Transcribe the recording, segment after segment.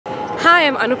Hi,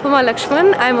 I'm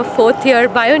AnupamaLaxman. I'm a fourth-year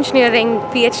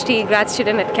bioengineering PhD grad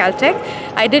student at Caltech.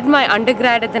 I did my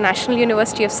undergrad at the National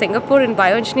University of Singapore in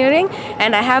bioengineering,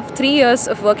 and I have 3 years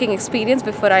of working experience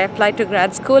before I applied to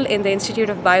grad school in the Institute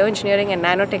of Bioengineering and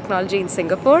Nanotechnology in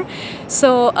Singapore.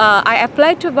 So I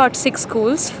applied to about 6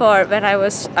 schools for when I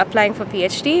was applying for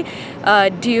PhD.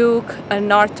 Duke,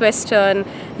 Northwestern,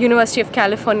 University of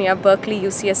California, Berkeley,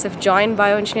 UCSF Joint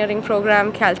Bioengineering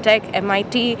Program, Caltech,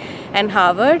 MIT, and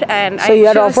Harvard. And so you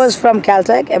had offers from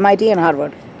Caltech, MIT, and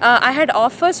Harvard? I had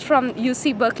offers from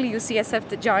UC Berkeley, UCSF,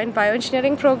 the Joint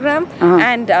Bioengineering Program,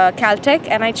 and Caltech,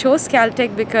 and I chose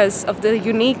Caltech because of the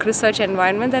unique research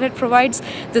environment that it provides,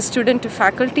 the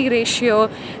student-to-faculty ratio,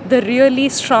 the really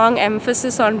strong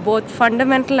emphasis on both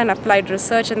fundamental and applied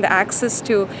research, and the access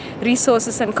to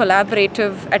resources and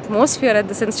collaborative atmosphere at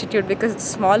this institute, because it's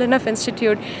a small enough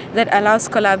institute that allows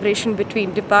collaboration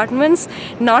between departments,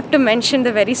 not to mention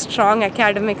the very strong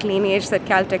academic lineage that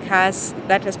Caltech has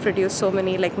that has produced so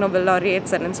many Nobel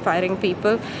laureates and inspiring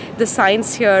people. The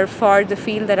science here for the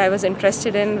field that I was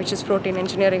interested in, which is protein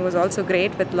engineering, was also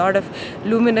great, with a lot of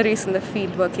luminaries in the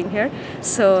field working here.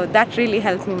 So that really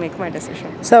helped me make my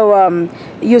decision. So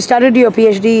you started your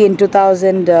PhD in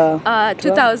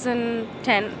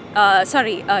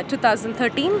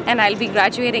 2013, and I'll be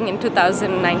graduating in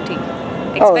 2019.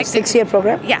 Oh, 6-year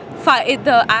program? Yeah.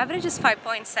 The average is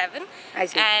 5.7, I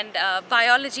see. And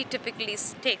biology typically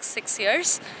takes 6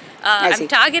 years. I'm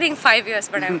targeting 5 years,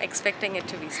 but I'm expecting it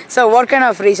to be 6 So what kind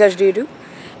of research do you do?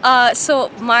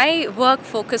 So my work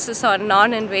focuses on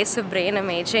non-invasive brain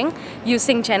imaging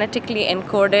using genetically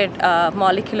encoded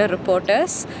molecular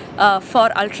reporters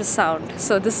for ultrasound.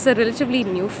 So this is a relatively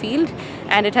new field,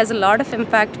 and it has a lot of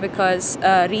impact because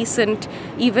recent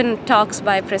even talks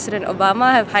by President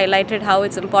Obama have highlighted how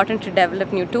it's important to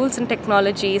develop new tools and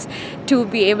technologies to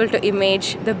be able to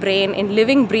image the brain in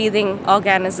living, breathing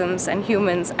organisms and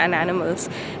humans and animals,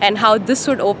 and how this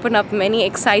would open up many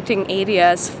exciting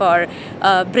areas for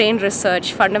brain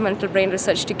research, fundamental brain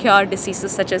research, to cure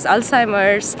diseases such as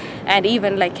Alzheimer's and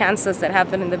even cancers that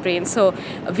happen in the brain. So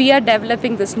we are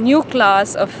developing this new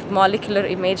class of molecular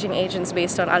imaging agents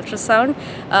based on ultrasound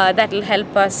that will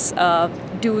help us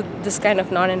do this kind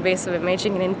of non-invasive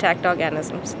imaging in intact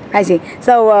organisms. I see.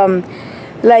 So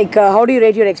how do you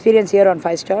rate your experience here on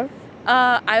 5-star?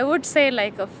 I would say a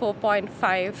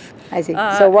 4.5. I see.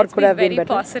 So what could have been better?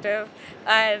 Very positive,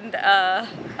 and I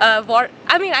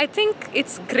think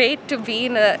it's great to be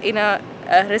in a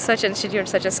research institute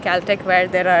such as Caltech, where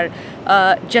there are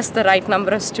just the right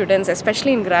number of students,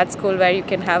 especially in grad school, where you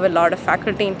can have a lot of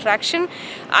faculty interaction.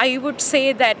 I would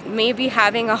say that maybe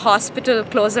having a hospital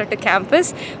closer to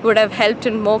campus would have helped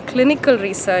in more clinical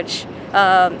research.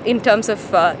 In terms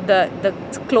of the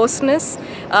closeness,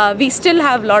 we still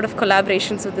have a lot of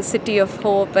collaborations with the City of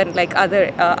Hope and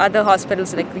other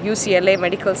hospitals like the UCLA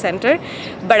Medical Center.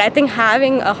 But I think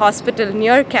having a hospital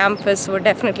near campus would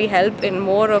definitely help in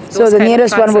more of those. So the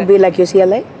nearest one would be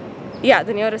UCLA? Yeah,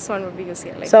 the nearest one would be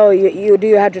UCLA. So do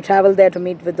you have to travel there to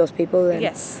meet with those people?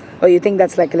 Yes. Or you think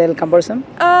that's a little cumbersome?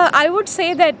 I would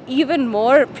say that even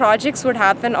more projects would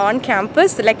happen on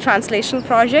campus, like translation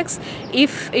projects,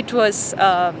 if it was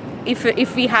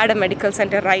if we had a medical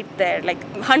center right there.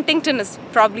 Huntington is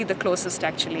probably the closest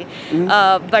actually,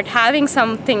 but having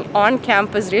something on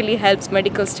campus really helps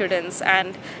medical students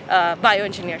and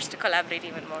bioengineers to collaborate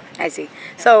even more. I see.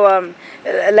 So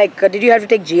did you have to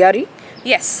take GRE?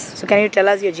 Yes. So can you tell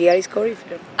us your GRE score if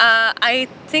you don't? I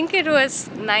think it was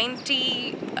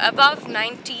above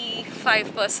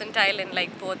 95 percentile in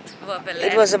both verbal.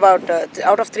 It was about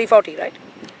out of 340, right?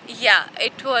 Yeah,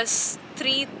 it was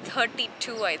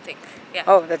 332, I think. Yeah.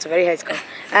 Oh, that's a very high score.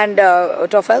 And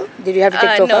TOEFL? Did you have to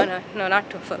take TOEFL? No, not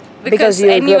TOEFL. Because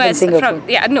you grew up in Singapore.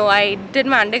 I did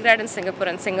my undergrad in Singapore,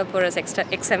 and Singapore is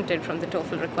exempted from the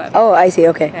TOEFL requirement. Oh, I see.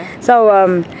 Okay. Yeah. So,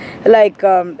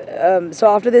 so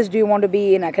after this, do you want to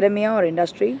be in academia or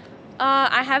industry?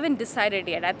 I haven't decided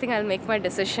yet. I think I'll make my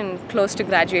decision close to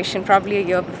graduation, probably a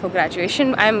year before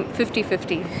graduation. I'm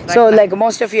 50-50. So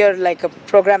most of your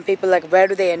program people, where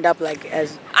do they end up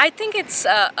as? I think it's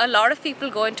a lot of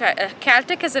people go into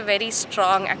Caltech has a very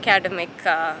strong academic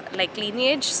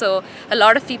lineage, so a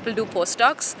lot of people do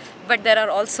postdocs, but there are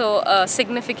also a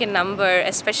significant number,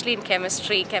 especially in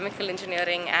chemistry, chemical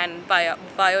engineering and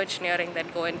bioengineering,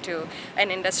 that go into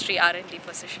an industry R&D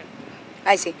position.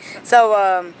 I see. So,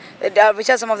 which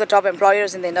are some of the top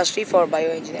employers in the industry for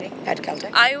bioengineering at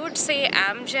Caltech? I would say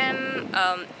Amgen,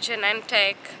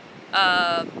 Genentech,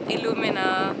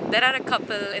 Illumina. There are a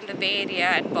couple in the Bay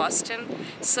Area and Boston.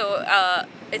 So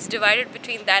it's divided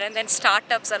between that and then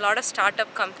startups, a lot of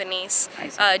startup companies,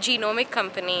 genomic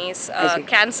companies,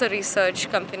 cancer research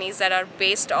companies that are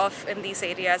based off in these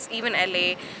areas, even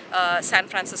LA, San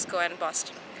Francisco and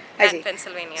Boston and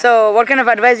Pennsylvania. So what kind of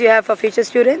advice you have for future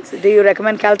students? Do you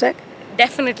recommend Caltech?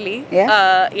 Definitely.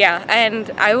 Yeah? And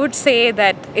I would say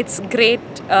that it's great.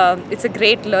 It's a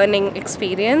great learning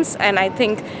experience, and I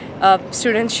think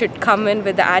students should come in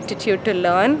with the attitude to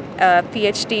learn.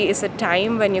 PhD is a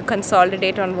time when you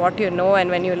consolidate on what you know and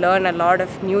when you learn a lot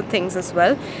of new things as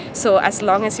well. So as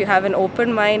long as you have an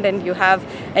open mind and you have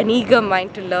an eager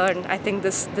mind to learn, I think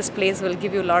this place will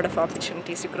give you a lot of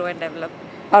opportunities to grow and develop.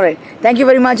 All right. Thank you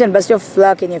very much and best of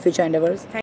luck in your future endeavors.